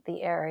love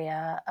the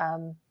area.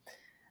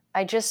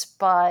 I just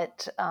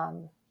bought,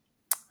 what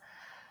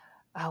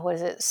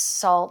is it?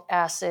 Salt,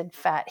 Acid,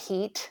 Fat,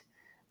 Heat.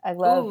 I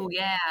love, Ooh,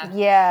 yeah.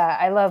 Yeah,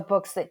 I love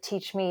books that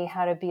teach me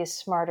how to be a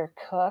smarter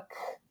cook.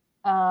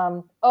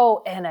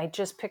 And I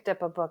just picked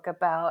up a book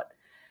about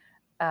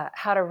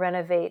how to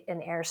renovate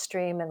an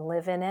Airstream and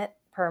live in it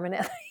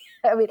permanently.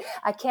 I mean,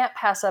 I can't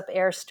pass up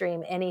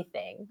Airstream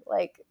anything.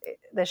 Like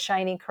the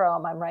shiny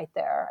chrome, I'm right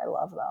there. I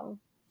love them.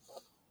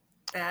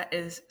 That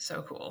is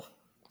so cool.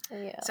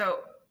 Yeah. So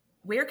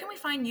where can we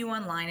find you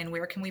online, and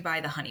where can we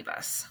buy the Honey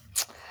Bus?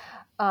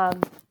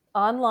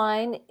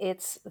 Online,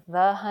 it's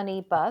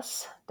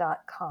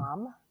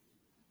thehoneybus.com.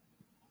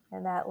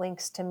 And that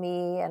links to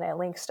me, and it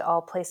links to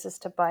all places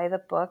to buy the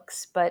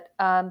books. But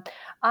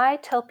I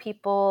tell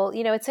people,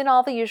 it's in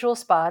all the usual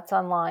spots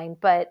online,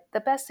 but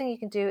the best thing you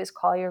can do is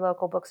call your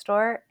local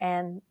bookstore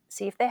and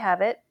see if they have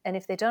it. And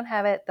if they don't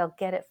have it, they'll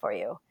get it for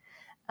you.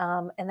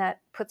 And that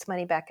puts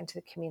money back into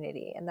the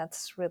community. And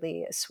that's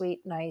really a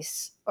sweet,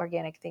 nice,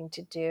 organic thing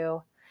to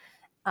do.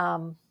 I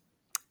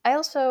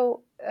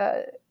also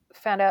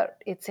found out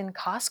it's in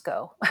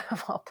Costco,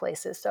 of all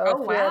places. So if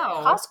you're a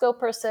Costco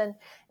person,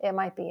 it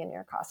might be in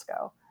your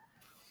Costco.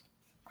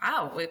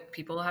 Wow.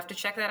 People have to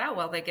check that out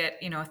while they get,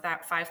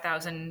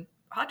 5,000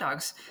 hot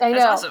dogs. I know.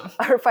 That's awesome.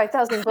 Or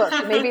 5,000 books.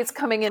 Maybe it's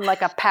coming in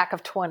like a pack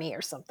of 20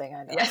 or something.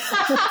 I know. Yeah.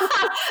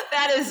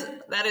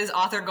 that is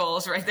author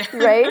goals right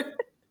there. Right?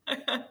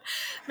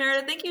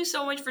 Meredith, thank you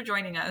so much for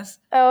joining us.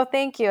 Oh,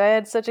 thank you. I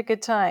had such a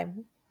good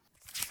time.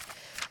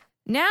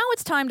 Now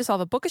it's time to solve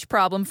a bookish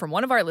problem from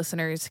one of our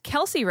listeners.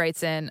 Kelsey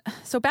writes in,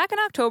 so back in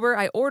October,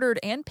 I ordered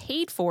and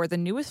paid for the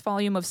newest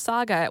volume of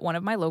Saga at one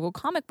of my local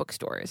comic book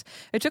stores.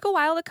 It took a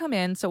while to come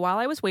in, so while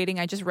I was waiting,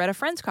 I just read a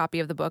friend's copy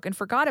of the book and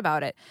forgot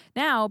about it.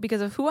 Now,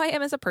 because of who I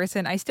am as a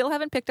person, I still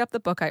haven't picked up the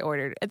book I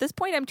ordered. At this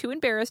point, I'm too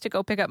embarrassed to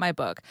go pick up my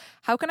book.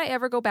 How can I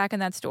ever go back in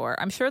that store?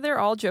 I'm sure they're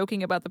all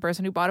joking about the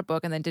person who bought a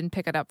book and then didn't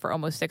pick it up for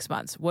almost 6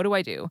 months. What do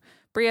I do?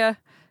 Bria,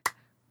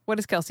 what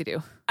does Kelsey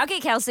do? Okay,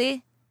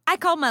 Kelsey. I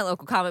called my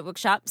local comic book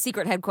shop,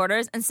 secret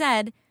headquarters, and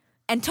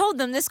told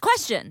them this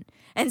question.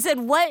 And said,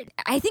 what?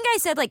 I think I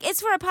said,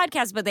 it's for a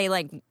podcast, but they,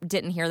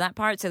 didn't hear that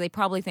part, so they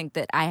probably think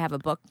that I have a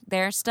book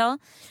there still.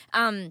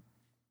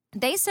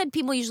 They said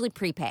people usually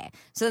prepay.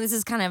 So this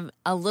is kind of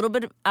a little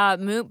bit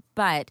moot,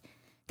 but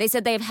they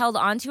said they've held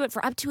on to it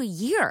for up to a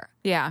year.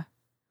 Yeah.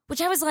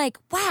 Which I was like,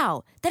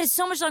 wow, that is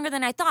so much longer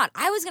than I thought.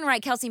 I was going to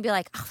write Kelsey and be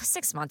like,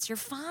 6 months, you're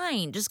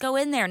fine. Just go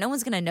in there. No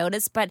one's going to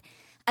notice. But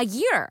a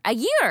year.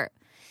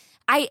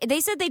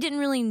 They said they didn't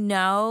really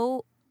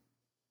know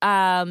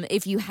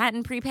if you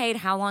hadn't prepaid,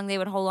 how long they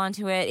would hold on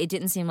to it. It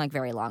didn't seem like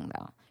very long,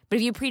 though. But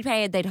if you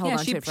prepaid, they'd hold on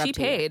to it for up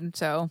to a year. She paid,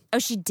 so. Oh,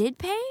 she did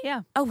pay?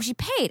 Yeah. Oh, she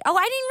paid. Oh,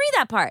 I didn't read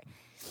that part.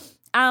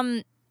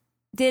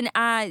 Then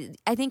I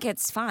think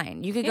it's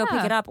fine. You could go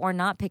pick it up or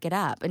not pick it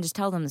up and just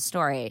tell them the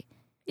story.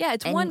 Yeah,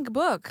 it's one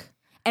book.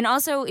 And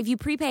also, if you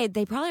prepaid,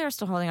 they probably are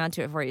still holding on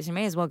to it for you, so you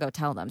may as well go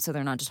tell them so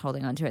they're not just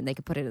holding on to it and they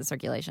could put it in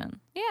circulation.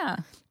 Yeah.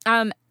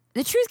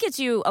 The truth gets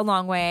you a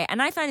long way,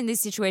 and I find in these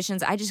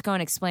situations, I just go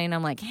and explain.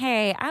 I'm like,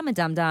 hey, I'm a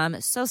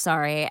dum-dum, so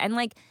sorry. And,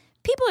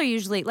 people are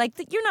usually,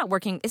 you're not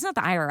working, it's not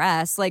the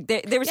IRS.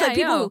 There were some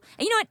people who,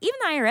 and you know what, even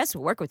the IRS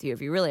will work with you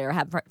if you really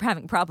are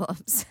having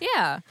problems.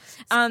 Yeah.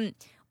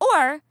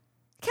 Or,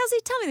 Kelsey,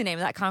 tell me the name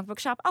of that comic book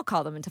shop. I'll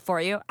call them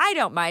for you. I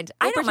don't mind.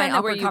 I don't mind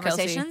awkward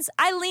conversations.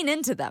 I lean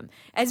into them.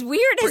 As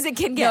weird as it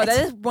can get. No,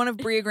 that is one of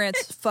Bria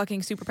Grant's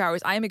fucking superpowers.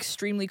 I am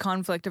extremely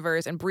conflict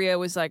averse, and Bria's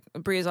always like,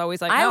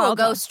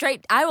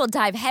 I will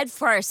dive head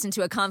first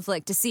into a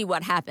conflict to see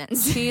what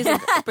happens.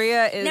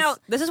 Bria is, now,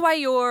 this is why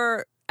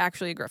you're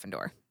actually a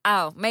Gryffindor.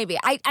 Oh, maybe.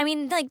 I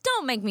mean,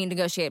 don't make me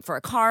negotiate for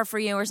a car for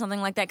you or something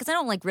like that, because I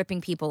don't like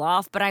ripping people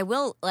off, but I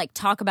will,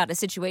 talk about a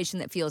situation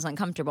that feels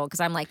uncomfortable, because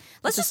I'm like,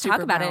 let's just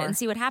talk about it and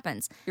see what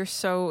happens. You're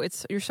so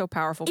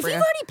powerful, Bria. If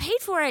you've already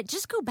paid for it,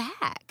 just go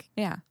back.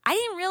 Yeah. I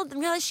didn't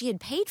realize she had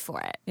paid for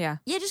it. Yeah.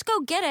 Yeah, just go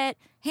get it,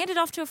 hand it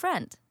off to a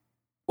friend.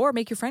 Or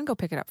make your friend go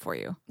pick it up for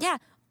you. Yeah.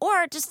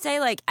 Or just say,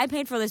 I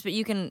paid for this, but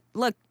you can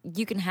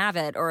have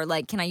it. Or,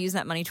 can I use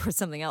that money towards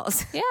something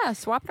else? Yeah,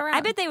 swap it around.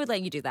 I bet they would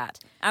let you do that.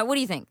 What do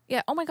you think?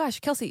 Yeah, oh my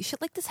gosh, Kelsey,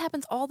 shit like this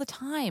happens all the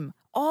time.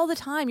 All the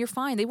time. You're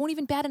fine. They won't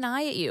even bat an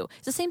eye at you.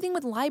 It's the same thing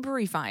with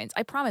library fines.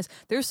 I promise.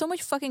 There's so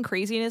much fucking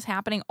craziness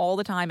happening all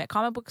the time at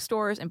comic book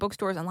stores and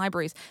bookstores and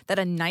libraries that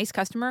a nice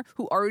customer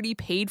who already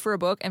paid for a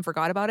book and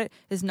forgot about it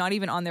is not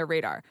even on their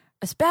radar.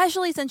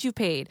 especially since you've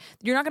paid.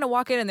 You're not going to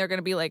walk in and they're going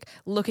to be like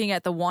looking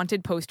at the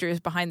wanted posters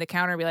behind the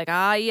counter and be like,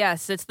 ah,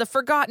 yes, it's the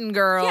Forgotten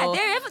Girl. Yeah,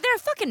 they're a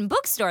fucking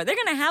bookstore. They're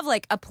going to have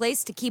like a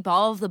place to keep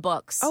all of the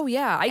books. Oh,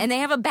 yeah. And they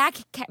have a back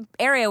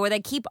area where they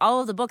keep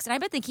all of the books. And I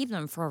bet they keep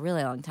them for a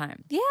really long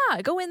time.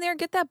 Yeah, go in there,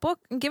 get that book,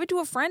 and give it to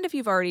a friend if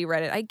you've already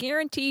read it. I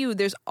guarantee you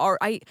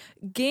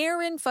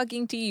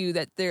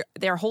that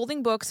they're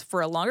holding books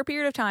for a longer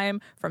period of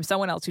time from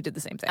someone else who did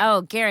the same thing.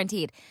 Oh,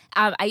 guaranteed.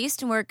 I used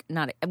to work,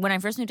 when I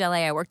first moved to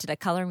LA, I worked at a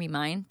Color Me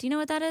Mine. Do you know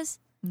what that is?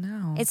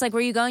 No. It's like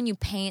where you go and you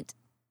paint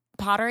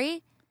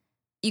pottery.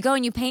 You go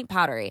and you paint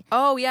pottery.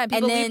 Oh, yeah.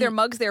 People leave their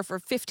mugs there for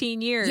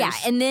 15 years. Yeah,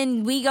 and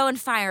then we go and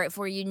fire it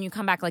for you, and you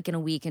come back like in a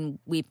week, and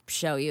we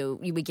show you,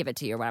 we give it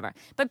to you or whatever.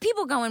 But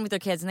people go in with their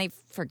kids, and they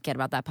forget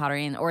about that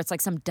pottery, or it's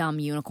like some dumb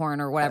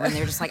unicorn or whatever, and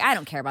they're just like, I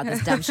don't care about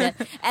this dumb shit.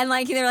 And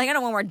like they're like, I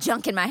don't want more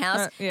junk in my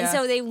house. Yeah. And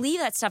so they leave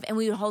that stuff, and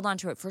we would hold on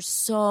to it for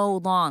so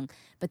long.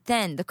 But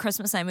then the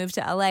Christmas I moved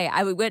to LA,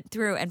 I went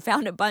through and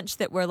found a bunch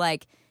that were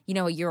like,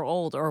 a year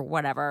old or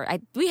whatever.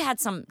 We had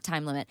some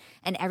time limit,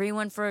 and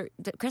everyone for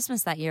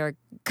Christmas that year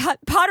got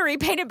pottery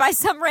painted by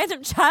some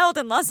random child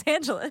in Los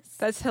Angeles.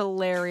 That's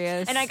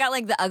hilarious. And I got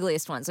like the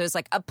ugliest one. So it's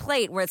like a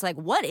plate where it's like,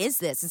 what is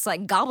this? It's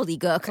like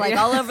gobbledygook, like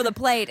all over the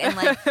plate. And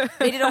like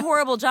they did a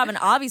horrible job. And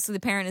obviously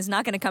the parent is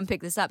not going to come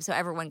pick this up. So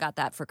everyone got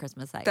that for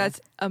Christmas that year. That's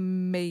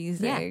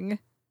amazing. Yeah.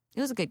 It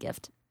was a good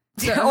gift.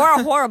 Or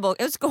a horrible.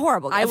 It was a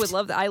horrible gift. I would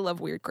love that. I love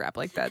weird crap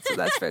like that. So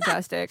that's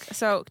fantastic.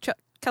 So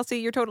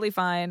Kelsey, you're totally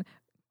fine.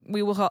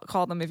 We will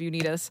call them if you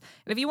need us.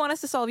 And if you want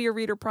us to solve your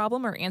reader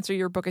problem or answer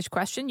your bookish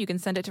question, you can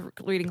send it to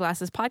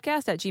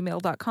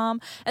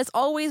readingglassespodcast@gmail.com. As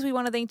always, we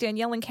want to thank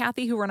Danielle and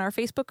Kathy, who run our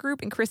Facebook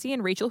group, and Chrissy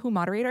and Rachel, who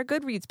moderate our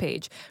Goodreads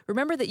page.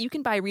 Remember that you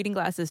can buy Reading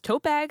Glasses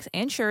tote bags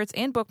and shirts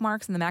and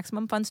bookmarks in the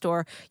Maximum Fun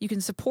store. You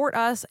can support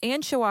us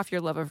and show off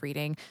your love of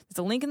reading. There's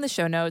a link in the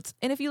show notes.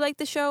 And if you like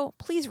the show,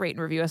 please rate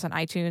and review us on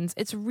iTunes.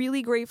 It's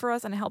really great for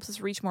us and it helps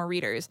us reach more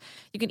readers.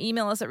 You can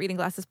email us at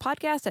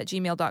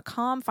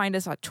readingglassespodcast@gmail.com. Find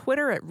us on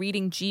Twitter at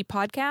ReadingGPodcast,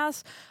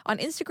 on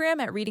Instagram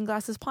at Reading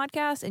Glasses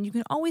Podcast, and you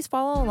can always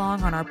follow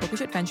along on our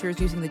bookish adventures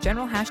using the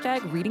general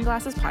hashtag Reading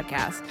Glasses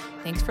Podcast.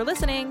 Thanks for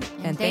listening,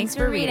 and thanks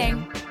for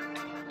reading.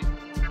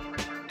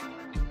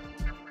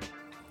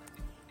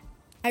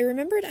 I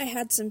remembered I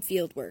had some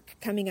field work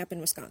coming up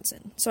in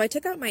Wisconsin, so I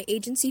took out my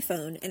agency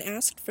phone and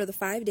asked for the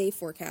 5-day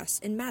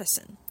forecast in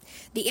Madison.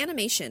 The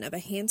animation of a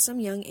handsome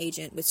young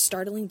agent with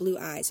startling blue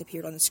eyes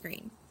appeared on the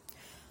screen.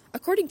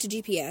 According to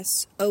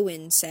GPS,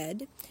 Owen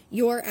said,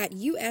 "You're at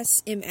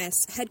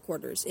USMS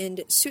headquarters in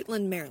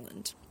Suitland,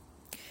 Maryland."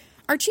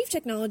 Our chief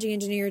technology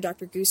engineer,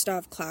 Dr.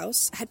 Gustav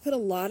Klaus, had put a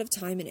lot of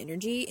time and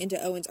energy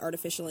into Owen's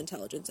artificial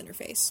intelligence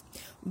interface.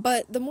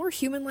 But the more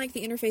human-like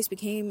the interface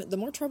became, the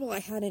more trouble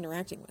I had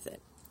interacting with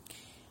it.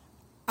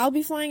 "I'll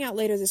be flying out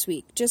later this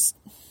week.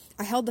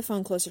 I held the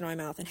phone closer to my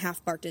mouth and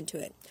half barked into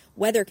it.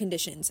 "Weather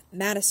conditions,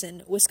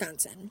 Madison,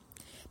 Wisconsin."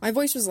 My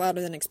voice was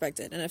louder than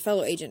expected, and a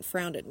fellow agent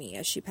frowned at me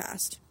as she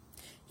passed.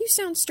 "You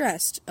sound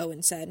stressed,"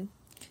 Owen said.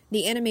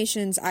 The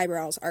animation's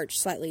eyebrows arched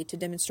slightly to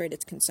demonstrate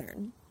its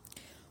concern.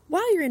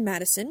 "While you're in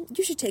Madison,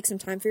 you should take some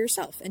time for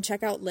yourself and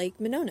check out Lake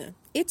Monona.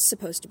 It's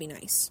supposed to be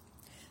nice."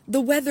 "The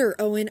weather,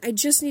 Owen. I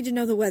just need to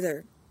know the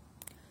weather."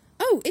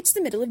 "Oh, it's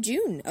the middle of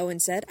June," Owen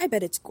said. "I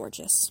bet it's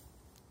gorgeous."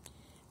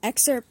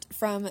 Excerpt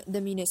from The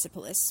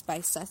Municipalists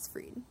by Seth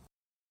Freed.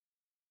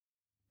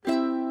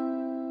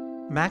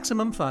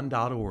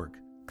 MaximumFun.org.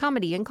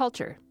 Comedy and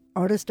culture.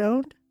 Artist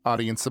owned.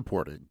 Audience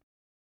supported.